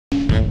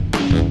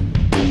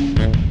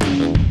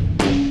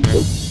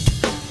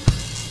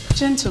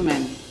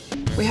Gentlemen,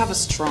 we have a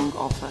strong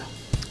offer.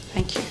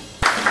 Thank you.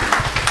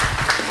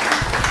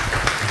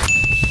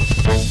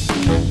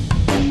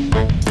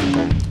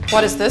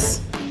 What is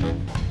this?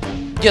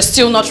 You're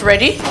still not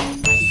ready?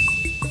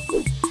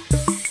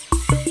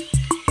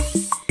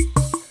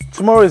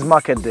 Tomorrow is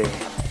market day.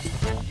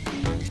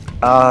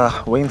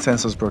 Weighing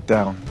sensors broke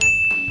down.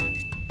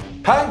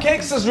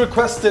 Pancakes is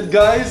requested,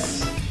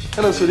 guys.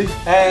 Hello, sweetie.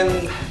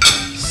 And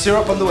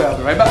syrup on the way. I'll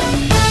be right back.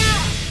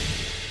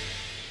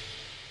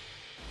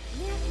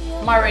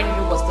 Marrying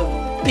you was the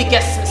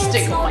biggest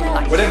mistake of my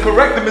life. Well, then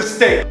correct the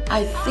mistake.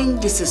 I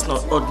think this is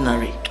not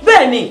ordinary.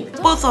 Benny,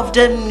 both of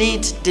them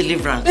need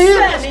deliverance.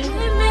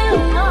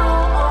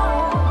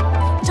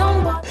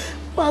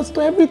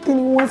 Pastor, everything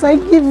he wants, I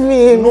give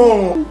him.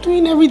 No. I'm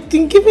doing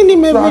everything, giving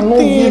him everything. You are not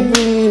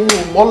giving him.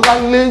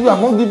 Bolanle, you are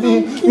not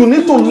giving him. You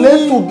need to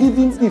learn to give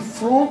him the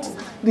front,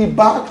 the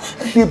back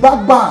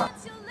back.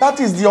 That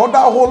is the other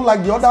hole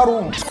like the other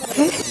room.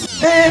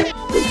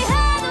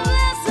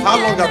 How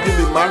long have you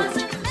been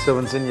married?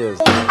 17 years.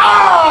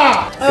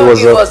 Oh,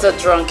 it was a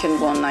drunken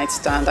one-night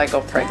stand. I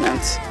got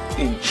pregnant.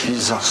 In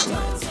Jesus' name.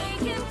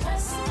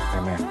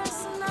 Amen.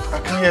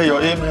 I can't hear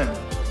your amen.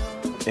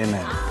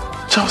 Amen.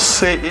 Just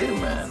say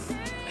amen.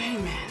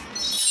 Amen.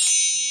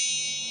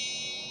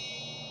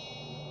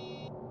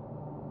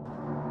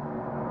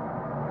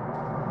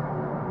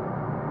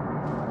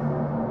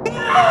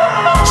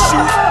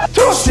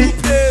 Josie,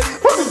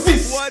 what is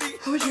this? What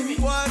do you mean?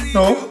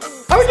 No.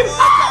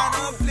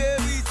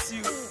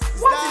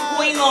 What is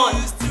going on?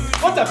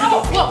 What have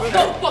you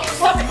done? What?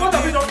 Stop it. What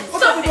have you done?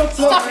 Stop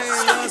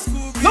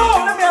it. No,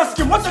 let me ask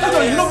you. What have you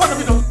done? You know what have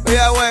you done? We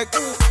are work.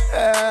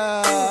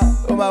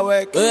 Oh my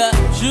work.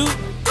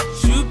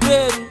 Shoot,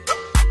 baby.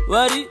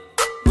 What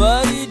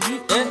did you?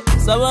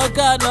 Someone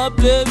cannot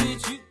play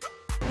with you.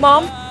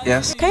 Mom?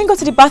 Yes? Can you go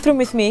to the bathroom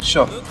with me?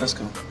 Sure, let's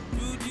go.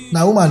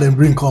 Now woman then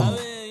bring come.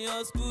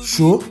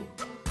 Sure?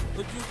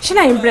 She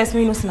not impressed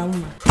me, no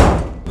woman.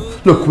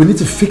 Look, we need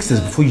to fix this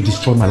before you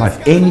destroy my life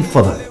any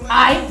further.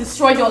 I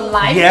destroy your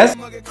life? Yes?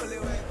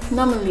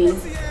 Normally,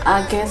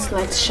 our guests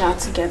like to shout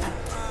together.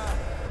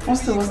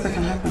 What's the worst that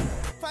can happen?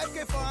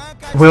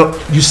 Well,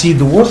 you see,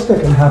 the worst that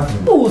can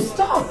happen... Oh,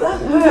 stop!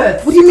 That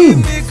hurts! What do you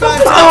mean?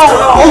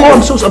 Oh,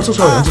 I'm so sorry.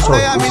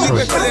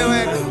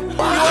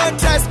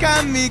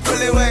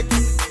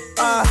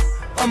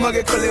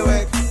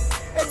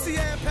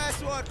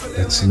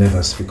 Let's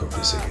never speak of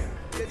this again.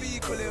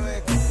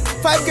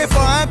 5K for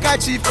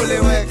handkerchief,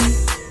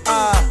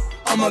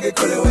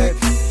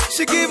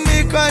 she give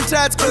me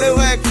contract,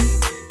 lawyer,